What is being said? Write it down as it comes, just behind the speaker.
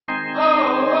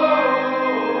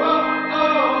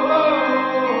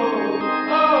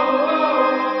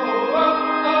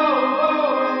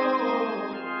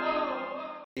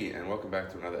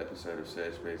episode of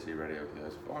CHBC Radio with your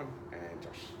host, Vaughn and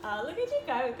Josh. Look at you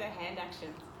go with the hand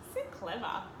actions. So clever.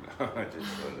 I just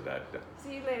thought of that. So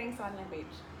you're learning sign language?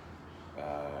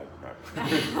 No.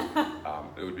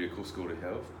 It would be a cool school to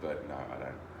have, but no, I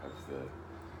don't have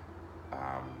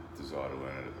the desire to learn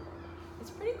it at the moment.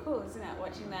 It's pretty cool, isn't it,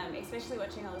 watching them, especially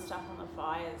watching all the stuff on the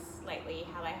fires lately,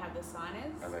 how they have the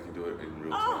signers. And they can do it in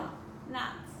real Oh, time.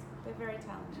 nuts. They're very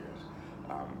talented.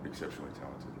 Exceptionally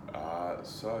talented.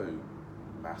 So,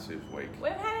 massive week.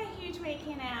 We've had a huge week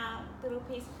in our little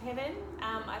piece of heaven.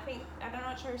 I'm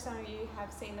not sure if some of you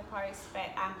have seen the post, but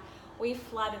we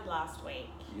flooded last week.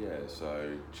 Yeah,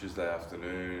 so Tuesday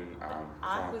afternoon.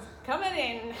 Ark was coming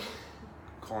in.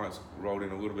 Clients rolled in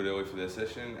a little bit early for their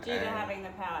session. Due to having the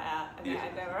power out and they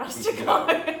had nowhere else to to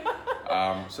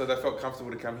go. So they felt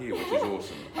comfortable to come here, which is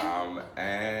awesome.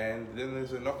 And then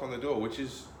there's a knock on the door, which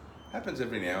happens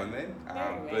every now and then.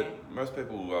 But most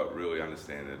people really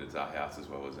understand that it's our house as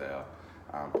well as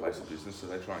our place of business, so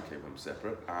they try and keep them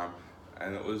separate.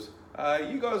 And it was,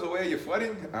 you guys aware you're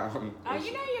flooding? You know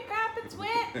your carpet's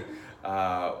wet.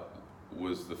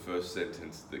 Was the first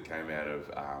sentence that came out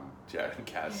of Jared and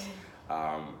Cass.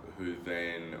 Who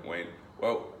then went,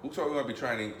 well, looks like we won't be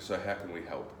training, so how can we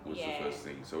help, was the first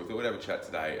thing. So we thought we'd have a chat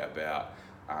today about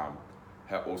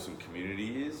how awesome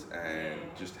community is and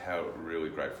just how really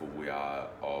grateful we are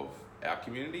of our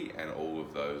community and all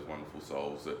of those wonderful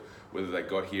souls that whether they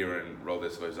got here and rolled their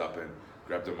sleeves up and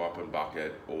grabbed a mop and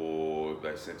bucket or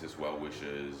they sent us well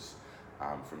wishes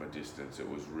from a distance. It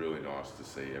was really nice to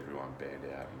see everyone band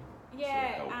out and sort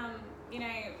of help.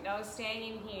 I was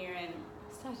standing here and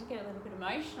started to get a little bit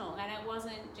emotional, and it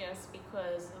wasn't just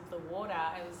because of the water,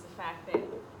 it was the fact that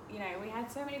we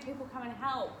had so many people come and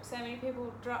help, so many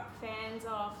people drop fans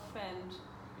off, and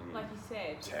like you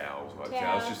said, towels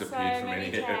just appeared from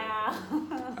anywhere.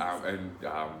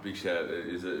 And big shout out,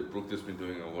 is it Brooke that's been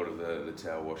doing a lot of the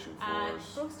towel washing for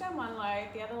us? Brooke's done one load,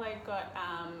 the other load got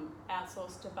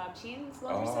outsourced to Bub Chin's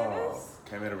laundry service.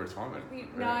 Came out of retirement.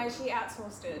 No, she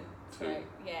outsourced it. So,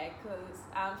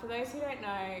 because for those who don't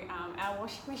know, our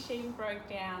washing machine broke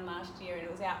down last year and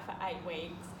it was out for 8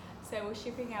 weeks. So we're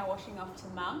shipping our washing off to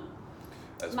Mum.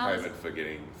 As payment for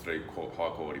getting 3 high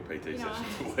quality PT sessions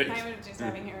a week. Payment of just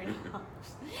having her in a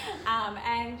house.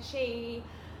 And she,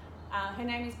 her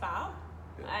name is Barb.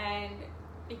 Yeah. And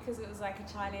because it was like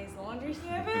a Chinese laundry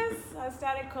service, I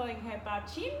started calling her Barb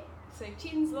Chin. So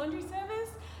Chin's laundry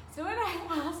service. So when I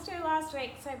asked her last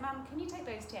week, so Mum, can you take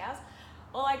those towels?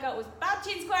 All I got was Barb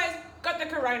Chin's clothes, got the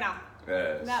corona.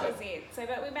 And that was it. So,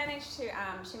 but we managed to,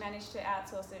 she managed to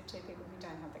outsource it to people who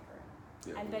don't have the corona.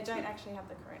 Yeah, and they don't actually have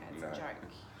the corona, it's a joke.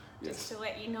 Yes. Just to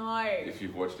let you know. If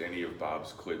you've watched any of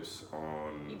Barb's clips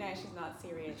on... she's not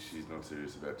serious. She's not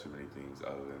serious about too many things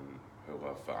other than her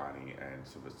love for Arnie and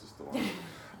Sylvester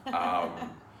Stallone.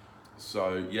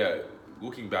 So,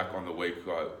 looking back on the week,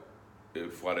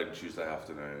 it flooded Tuesday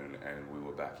afternoon and we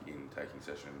were back in taking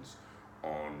sessions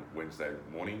on Wednesday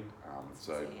morning, 6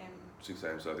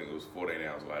 a.m. So I think it was 14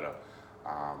 hours later.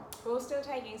 We're still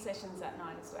taking sessions at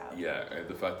night as well. Yeah, and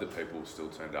the fact that people still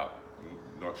turned up,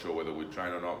 not sure whether we'd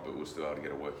train or not, but we're still able to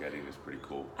get a workout in is pretty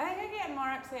cool. I think I get more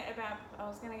upset about, I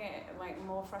was going to get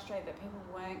more frustrated that people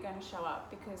weren't going to show up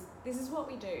because this is what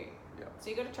we do. Yeah.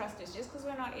 So you got to trust us. Just because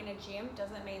we're not in a gym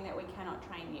doesn't mean that we cannot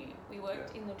train you. We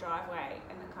worked in the driveway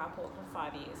and the carport for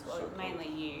 5 years. Well, mainly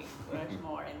you worked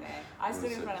more in there. I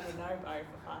stood in front of the Nobo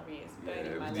for 5 years,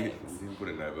 burning my legs. We didn't put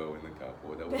a Nobo in the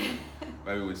carport.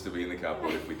 Maybe we'd still be in the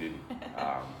carport if we didn't.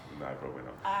 No, probably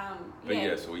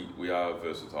not. So we are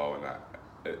versatile in that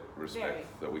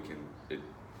respect that we can,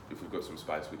 if we've got some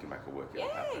space, we can make a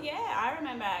workout happen. Yeah. I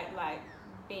remember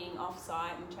being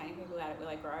off-site and training people out at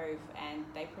Willow Grove, and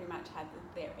they pretty much had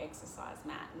their exercise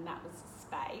mat, and that was the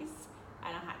space,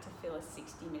 and I had to fill a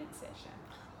 60-minute session.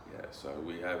 Yeah, so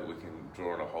we can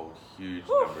draw on a whole huge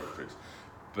number of tricks,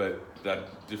 but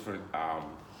that different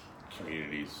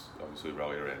communities obviously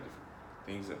rally around different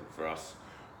things, and for us,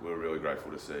 we're really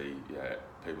grateful to see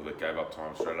people that gave up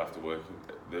time straight after work.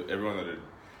 Everyone that had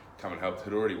come and helped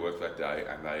had already worked that day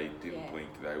and they didn't blink.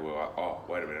 They were like, oh,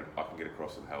 wait a minute, I can get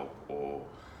across and help, or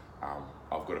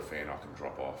I've got a fan I can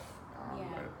drop off,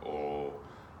 or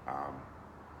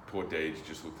poor Deej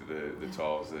just looked at the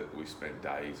tiles that we spent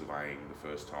days laying the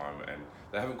first time, and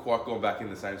they haven't quite gone back in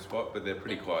the same spot, but they're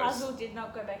pretty close. The puzzle did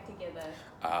not go back together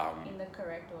in the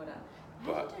correct order.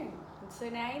 So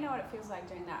now you know what it feels like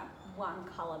doing that one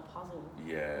colour puzzle.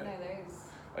 Yeah. Those.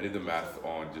 I did the math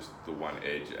on just the one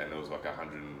edge, and there was like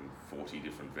 140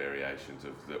 different variations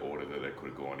of the order that they could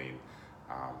have gone in.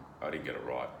 I didn't get it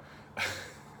right.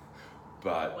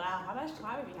 But wow, how much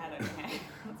time have you had on your hands?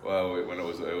 well, when it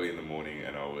was early in the morning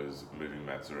and I was moving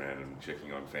mats around and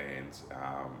checking on fans,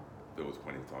 there was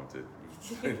plenty of time to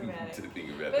think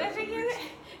about But that. the thing is,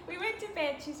 we went to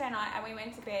bed Tuesday night and we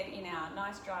went to bed in our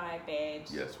nice dry bed.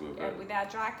 Yes, we were. With our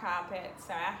dry carpet,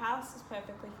 so our house is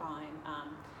perfectly fine.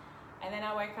 And then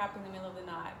I woke up in the middle of the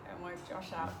night and woke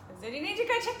Josh up and said, "You need to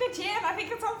go check the gym. I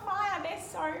think it's on fire. There's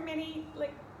so many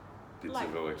bits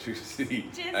of electricity,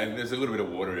 just, and there's a little bit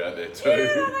of water out there too." Yeah,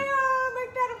 I'm like, oh,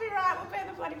 that'll be right. We'll burn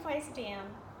the bloody place down.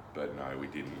 But no, we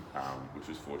didn't, which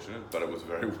was fortunate. But it was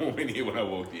very warm in here when I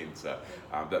walked in, so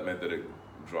that meant that it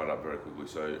dried up very quickly.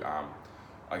 So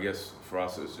I guess for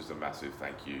us, it was just a massive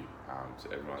thank you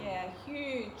to everyone. Yeah,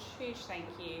 huge thank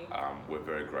you. We're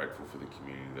very grateful for the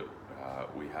community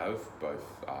that we have, both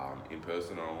in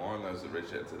person and online. Those that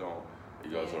reached out said, "Oh,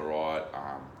 you guys are right."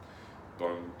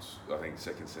 Bond's, I think,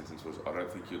 second sentence was, "I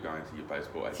don't think you're going to your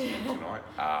baseball ATM tonight."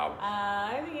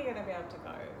 I don't think you're going to be able to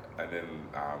go. And then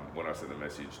when I sent the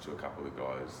message to a couple of the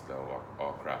guys, they were like,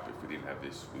 "Oh crap, if we didn't have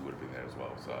this, we would have been there as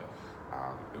well." So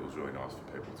it was really nice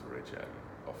for people to reach out and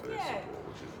offer their support,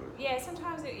 which is really cool. Yeah,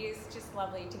 sometimes it is just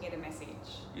lovely to get a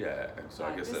message. Yeah, and so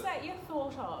I guess that you're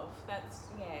thought of. That's,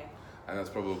 and that's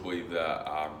probably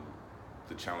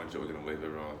the challenge that we're going to leave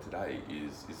everyone with today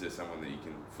is there someone that you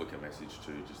can flick a message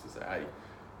to just to say, "Hey,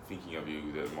 thinking of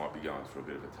you that might be going through a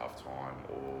bit of a tough time,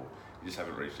 or you just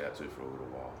haven't reached out to for a little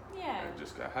while." Yeah. And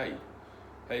just go, "Hey,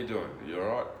 how you doing? Are you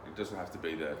alright?" It doesn't have to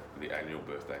be the annual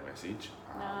birthday message.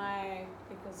 No,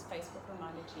 because Facebook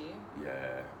reminded you.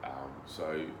 Yeah.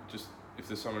 So just if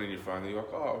there's someone in your phone that you're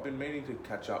like, "Oh, I've been meaning to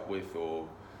catch up with," or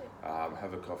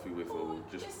have a coffee with, or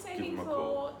just give them a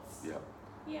call. Yeah.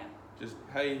 Yeah. Just,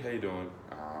 "Hey, how you doing?"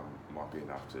 Might be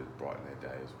enough to brighten their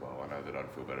day as well. I know that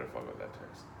I'd feel better if I got that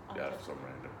text out of some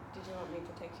random. Did you want me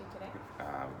to text you today?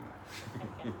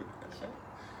 Okay. You sure?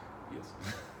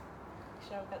 Yes.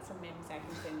 Sure, I've got some memes I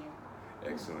can send you.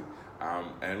 Excellent.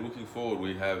 And looking forward,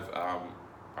 we have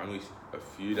only a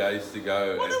few days to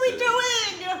go. What are we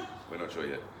doing? We're not sure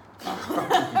yet.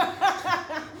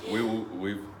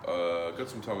 We've got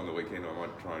some time on the weekend. I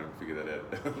might try and figure that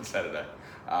out on Saturday.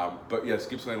 But yes,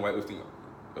 Gippsland Weightlifting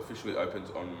officially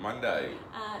opens on Monday.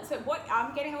 So what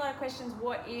I'm getting a lot of questions.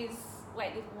 What is the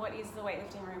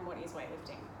weightlifting room? What is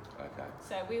weightlifting? Okay.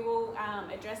 So we will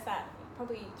address that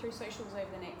probably through socials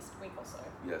over the next week or so.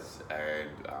 Yes, and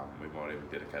we might even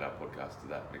dedicate our podcast to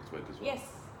that next week as well. Yes.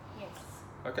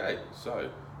 Okay, so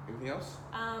anything else?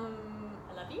 I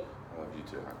love you. I love you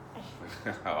too,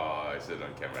 huh? Oh, I said it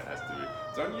on camera. It has to be.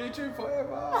 It's on YouTube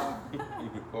forever.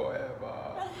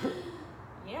 Forever.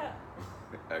 Yeah.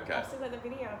 Okay. I've still got the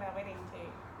video of our wedding too.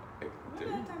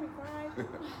 Remember that time we cried?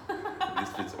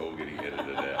 This bit's all getting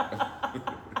edited out.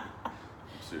 I'm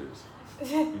serious.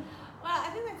 Well, I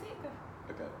think that's it.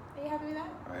 Okay. Are you happy with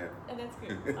that? I am. Oh, that's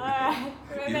good. Alright.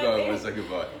 You go, let's say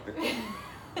goodbye.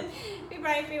 Be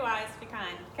brave, be wise, be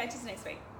kind. Catch us next week.